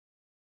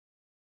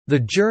The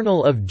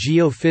Journal of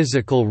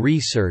Geophysical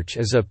Research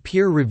is a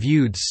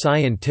peer-reviewed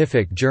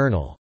scientific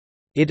journal.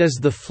 It is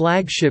the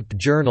flagship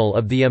journal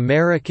of the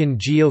American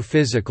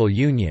Geophysical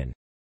Union.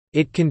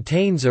 It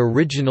contains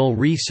original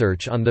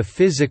research on the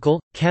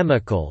physical,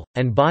 chemical,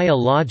 and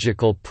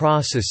biological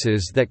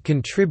processes that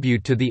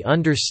contribute to the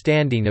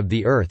understanding of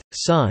the Earth,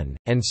 Sun,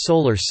 and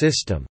Solar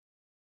System.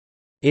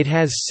 It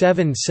has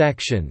 7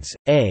 sections: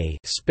 A.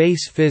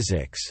 Space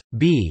physics,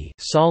 B.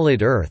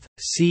 Solid Earth,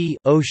 C.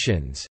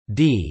 Oceans,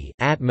 D.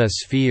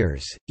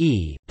 Atmospheres,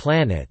 E.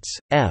 Planets,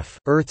 F.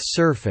 Earth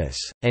surface,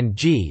 and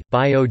G.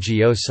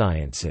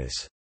 Biogeosciences.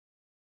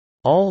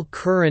 All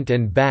current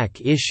and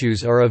back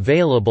issues are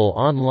available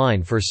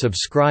online for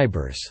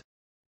subscribers.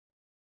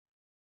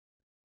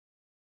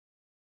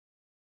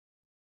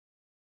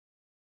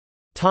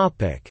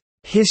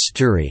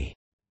 History.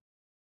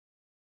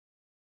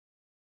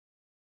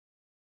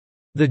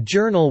 The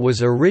journal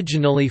was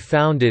originally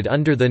founded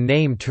under the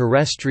name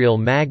Terrestrial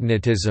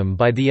Magnetism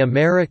by the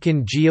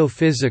American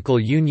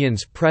Geophysical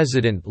Union's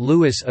president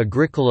Louis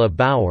Agricola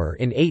Bauer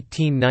in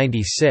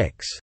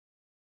 1896.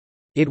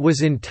 It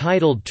was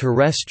entitled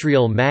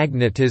Terrestrial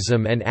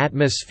Magnetism and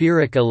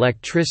Atmospheric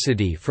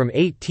Electricity from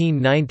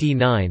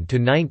 1899 to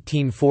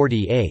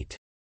 1948.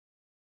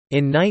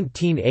 In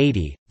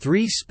 1980,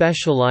 3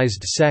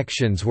 specialized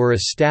sections were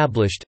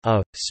established: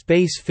 A.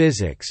 Space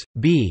physics,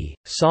 B.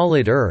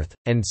 Solid Earth,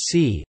 and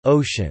C.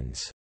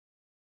 Oceans.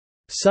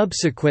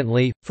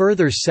 Subsequently,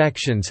 further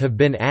sections have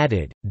been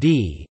added: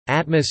 D.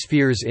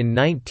 Atmospheres in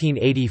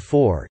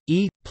 1984,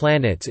 E.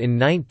 Planets in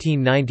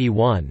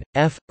 1991,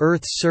 F.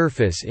 Earth's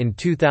surface in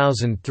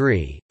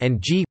 2003,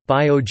 and G.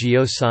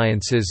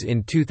 Biogeosciences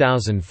in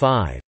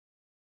 2005.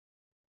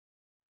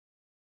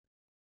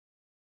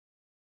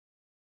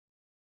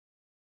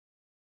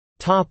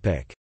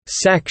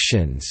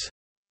 Sections.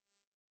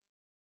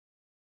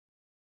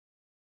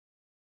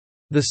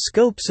 The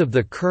scopes of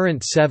the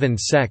current 7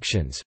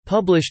 sections,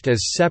 published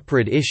as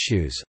separate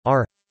issues,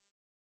 are: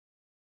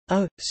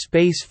 A.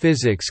 Space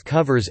physics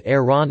covers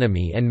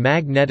aeronomy and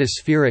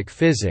magnetospheric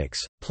physics,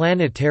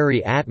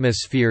 planetary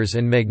atmospheres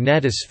and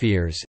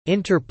magnetospheres,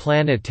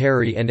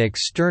 interplanetary and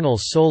external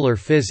solar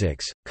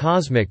physics,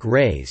 cosmic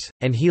rays,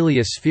 and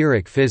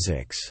heliospheric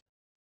physics.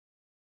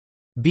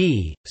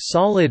 B.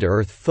 Solid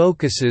Earth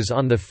focuses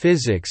on the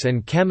physics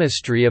and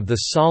chemistry of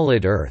the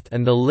solid Earth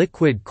and the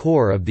liquid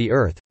core of the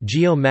Earth,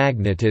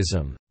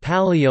 geomagnetism,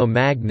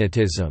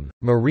 paleomagnetism,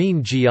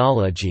 marine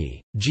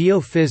geology,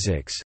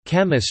 geophysics,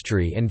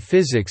 chemistry and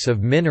physics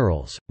of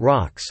minerals,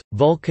 rocks,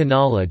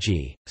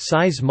 volcanology,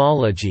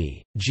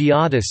 seismology,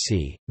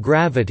 geodesy,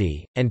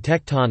 gravity, and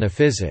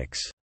tectonophysics.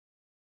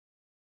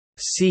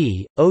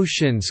 C.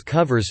 Oceans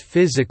covers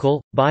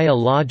physical,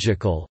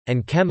 biological,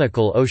 and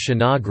chemical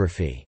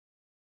oceanography.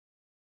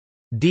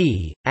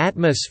 D.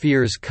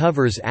 Atmospheres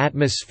covers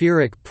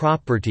atmospheric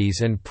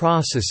properties and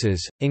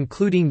processes,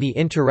 including the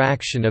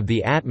interaction of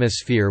the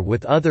atmosphere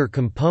with other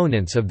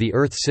components of the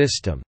Earth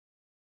system.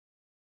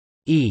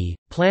 E.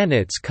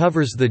 Planets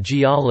covers the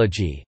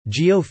geology,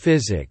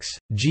 geophysics,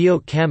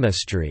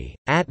 geochemistry,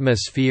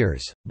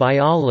 atmospheres,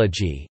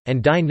 biology,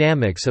 and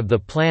dynamics of the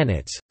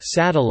planets,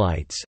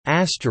 satellites,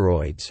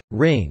 asteroids,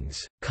 rings,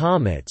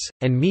 comets,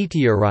 and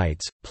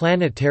meteorites,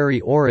 planetary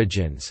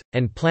origins,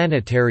 and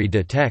planetary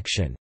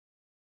detection.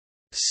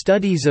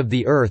 Studies of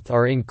the Earth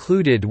are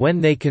included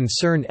when they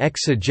concern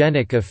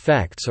exogenic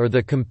effects or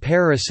the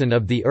comparison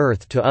of the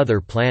Earth to other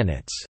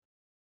planets.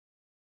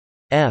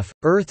 F.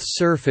 Earth's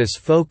surface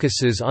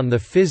focuses on the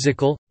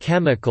physical,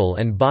 chemical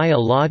and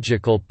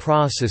biological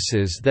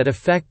processes that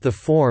affect the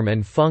form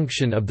and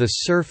function of the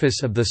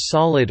surface of the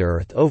solid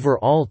Earth over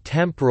all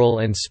temporal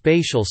and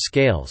spatial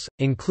scales,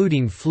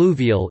 including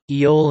fluvial,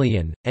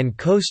 aeolian, and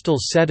coastal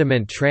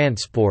sediment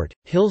transport,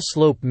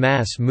 hillslope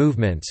mass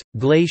movements,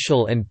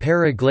 glacial and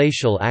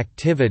periglacial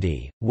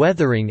activity,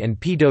 weathering and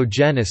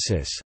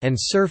pedogenesis, and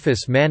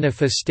surface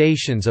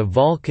manifestations of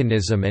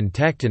volcanism and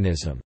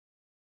tectonism.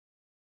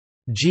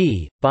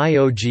 G.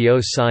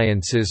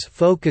 Biogeosciences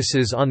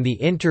focuses on the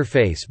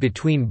interface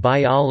between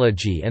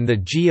biology and the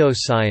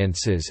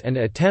geosciences and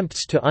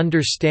attempts to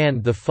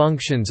understand the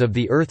functions of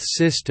the Earth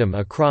system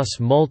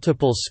across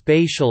multiple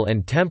spatial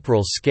and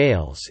temporal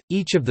scales.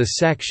 Each of the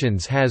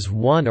sections has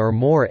 1 or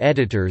more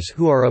editors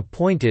who are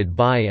appointed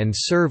by and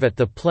serve at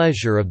the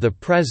pleasure of the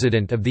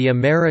President of the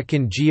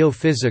American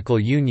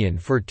Geophysical Union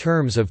for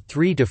terms of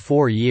 3 to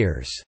 4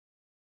 years.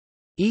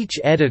 Each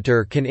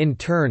editor can in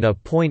turn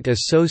appoint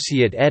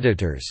associate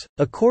editors,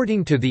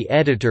 according to the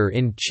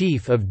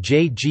editor-in-chief of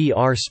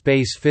JGR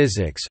Space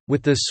Physics.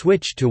 With the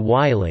switch to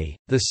Wiley,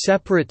 the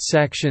separate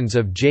sections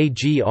of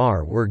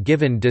JGR were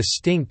given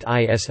distinct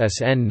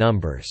ISSN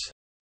numbers.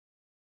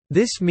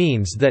 This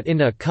means that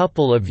in a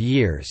couple of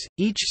years,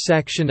 each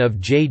section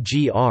of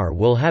JGR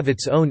will have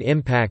its own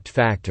impact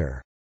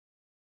factor.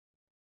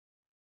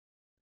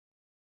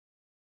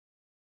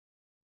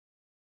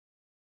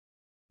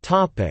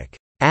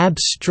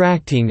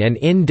 Abstracting and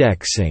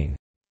indexing.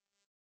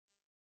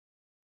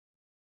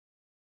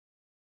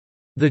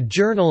 The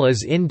journal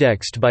is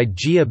indexed by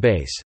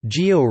Geobase,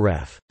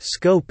 GeoRef,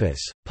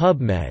 Scopus,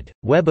 PubMed,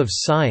 Web of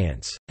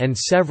Science, and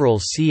several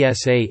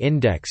CSA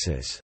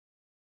indexes.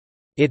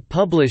 It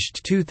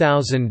published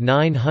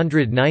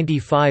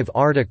 2,995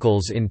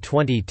 articles in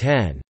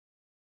 2010.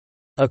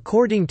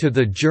 According to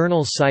the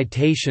Journal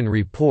Citation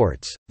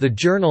Reports, the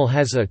journal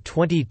has a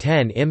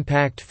 2010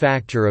 impact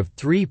factor of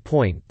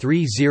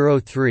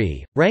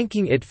 3.303,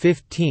 ranking it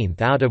 15th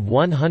out of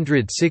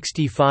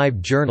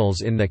 165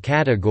 journals in the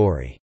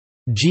category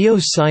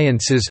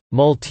Geosciences –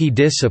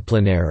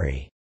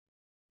 Multidisciplinary.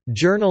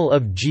 Journal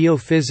of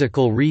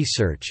Geophysical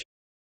Research.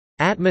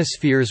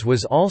 Atmospheres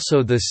was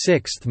also the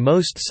sixth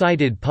most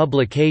cited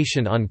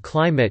publication on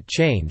climate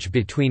change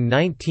between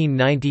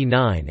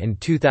 1999 and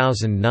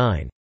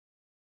 2009.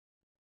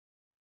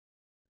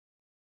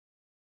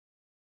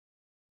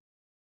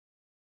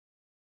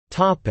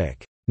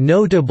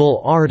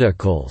 Notable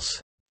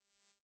articles.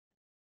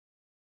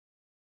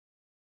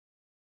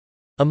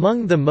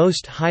 Among the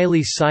most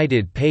highly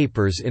cited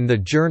papers in the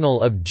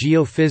Journal of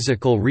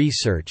Geophysical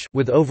Research,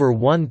 with over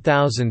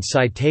 1,000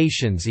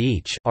 citations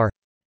each, are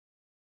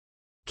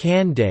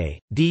Canday,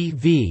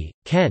 D.V.,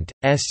 Kent,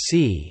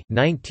 S.C.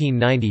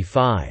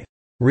 1995.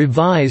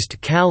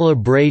 Revised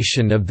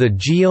calibration of the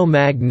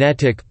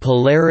geomagnetic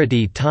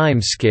polarity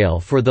timescale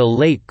for the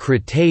late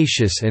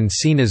Cretaceous and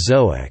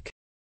Cenozoic.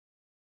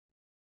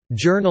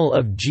 Journal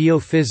of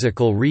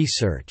Geophysical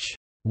Research.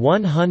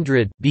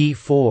 100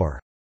 B4.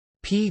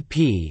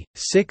 pp.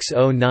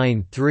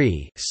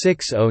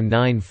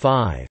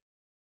 6093–6095.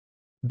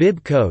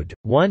 Bibcode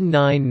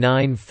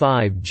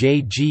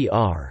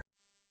 1995JGR.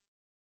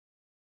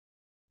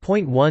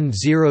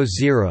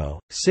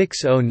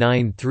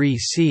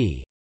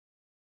 .100/6093C.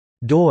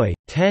 doi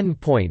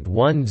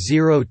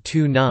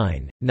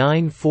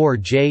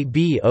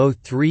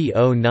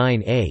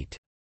 10.1029/94JB03098.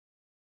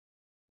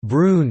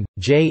 Brune,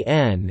 J.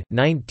 N.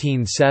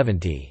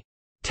 1970.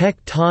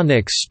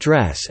 Tectonic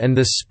Stress and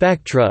the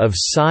Spectra of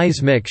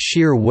Seismic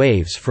Shear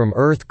Waves from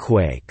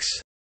Earthquakes.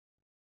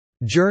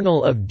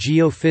 Journal of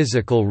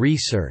Geophysical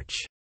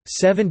Research.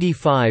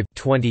 75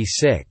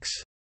 26.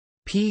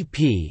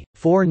 pp.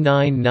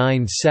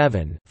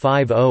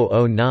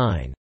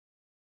 4997–5009.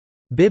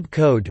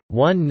 Bibcode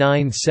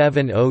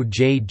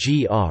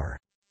 1970JGR.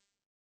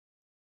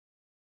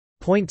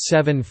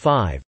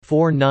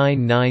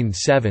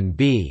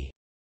 .75/4997b.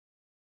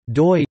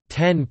 doi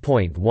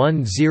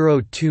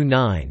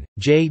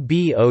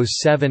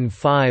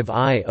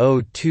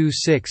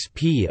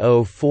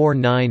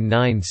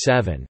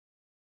 10.1029/JB075I026P04997.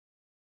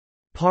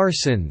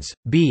 Parsons,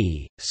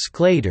 B.,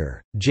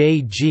 Sclater,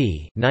 J.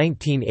 G.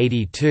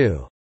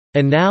 1982.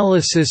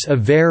 Analysis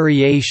of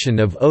Variation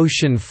of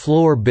Ocean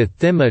Floor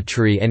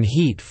Bathymetry and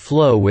Heat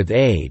Flow with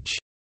Age.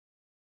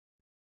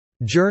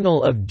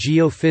 Journal of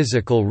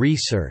Geophysical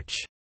Research.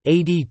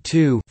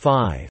 82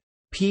 5.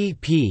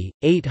 pp.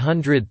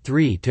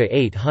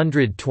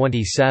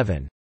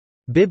 803–827.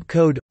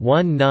 Bibcode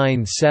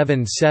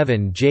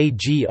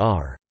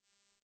 1977JGR.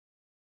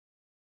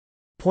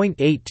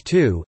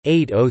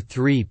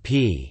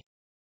 .82/803p.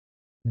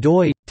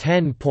 doi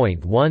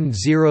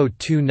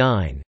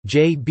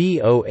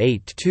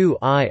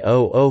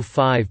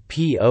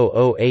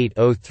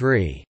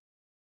 10.1029/JB082I005P00803.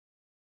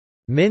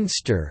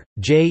 Minster,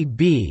 J.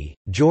 B.,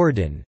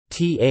 Jordan,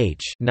 T.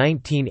 H.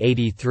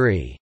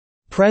 1983.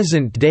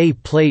 Present-Day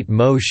Plate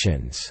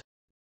Motions.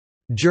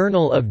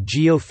 Journal of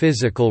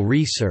Geophysical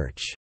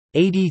Research.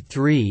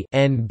 83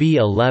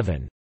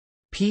 NB11.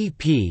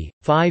 pp.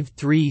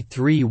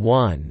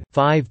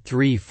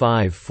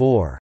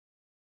 5331–5354.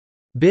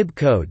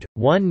 Bibcode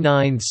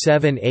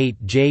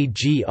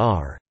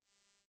 1978JGR.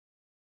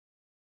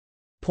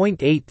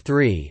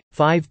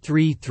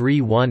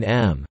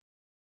 .83/5331M.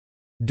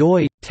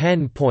 doi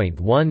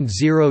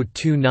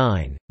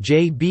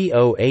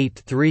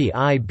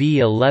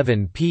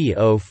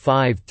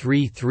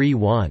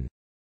 10.1029/JB083IB11P05331.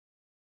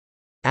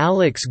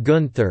 Alex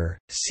Gunther,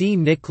 C.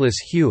 Nicholas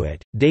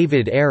Hewitt,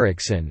 David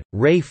Erickson,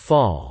 Ray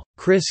Fall,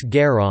 Chris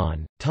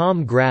Guérin,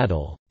 Tom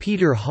Gradle,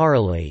 Peter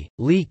Harley,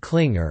 Lee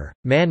Klinger,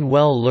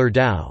 Manuel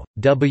Lerdow,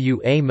 W.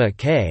 A.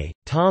 McKay,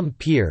 Tom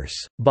Pierce,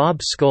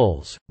 Bob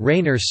Scholes,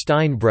 Rainer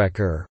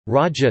Steinbrecher,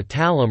 Raja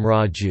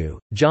Talamraju,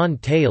 John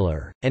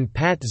Taylor, and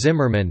Pat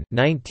Zimmerman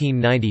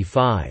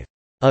 1995.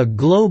 A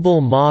Global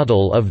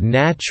Model of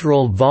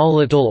Natural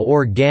Volatile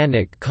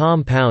Organic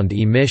Compound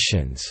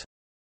Emissions.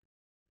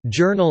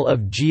 Journal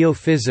of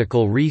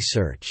Geophysical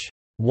Research.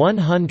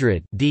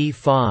 100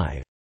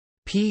 D5.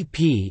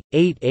 pp.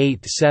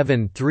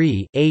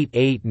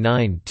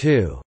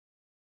 8873–8892.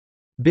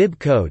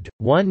 Bibcode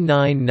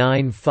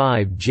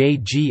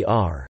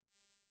 1995JGR.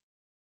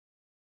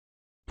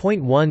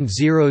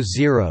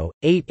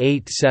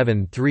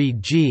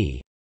 .100/8873G.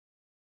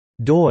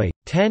 doi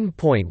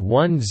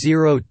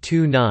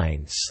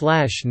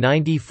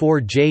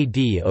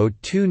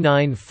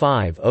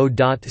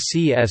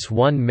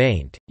 10.1029/94JD02950.cs1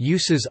 maint,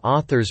 uses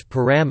author's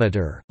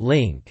parameter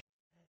link.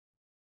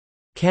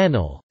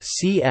 Kennel,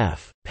 C.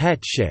 F.,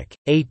 Petschik,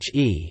 H.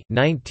 E.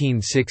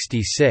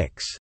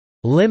 1966.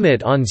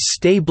 Limit on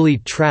stably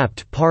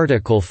trapped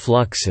particle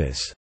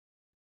fluxes.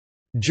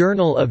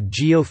 Journal of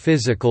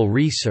Geophysical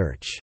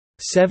Research.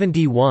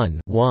 71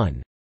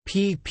 1.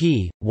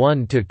 pp.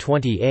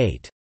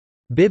 1–28.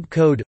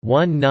 Bibcode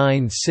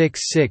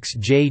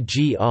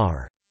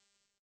 1966JGR.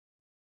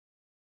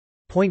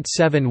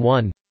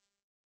 .71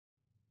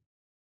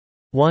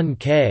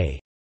 1K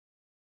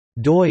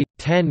doi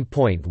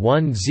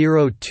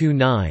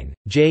 10.1029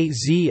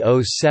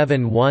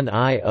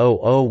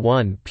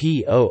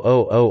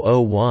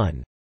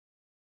 JZ071I001P00001.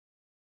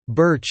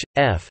 Birch,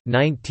 F.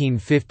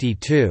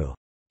 1952.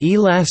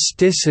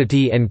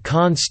 Elasticity and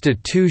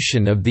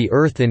Constitution of the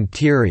Earth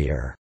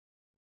Interior.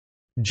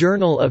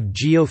 Journal of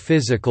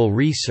Geophysical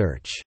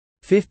Research.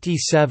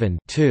 57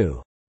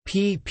 2.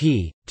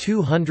 pp.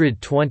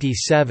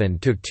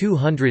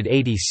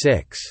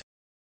 227–286.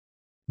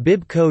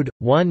 Bibcode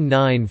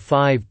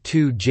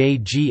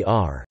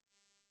 1952JGR.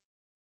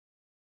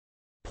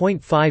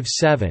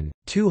 .57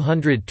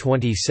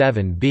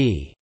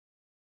 227b.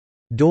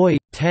 doi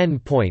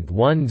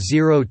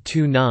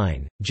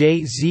 10.1029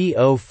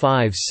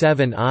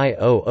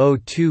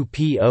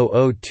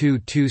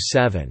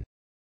 JZ057I002P00227.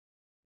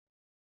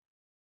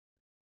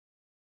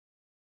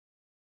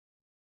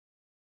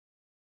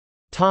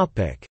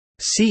 Topic.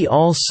 See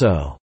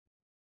also: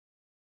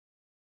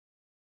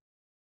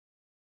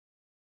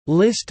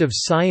 List of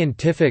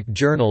scientific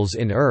journals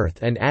in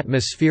Earth and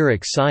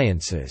atmospheric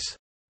sciences.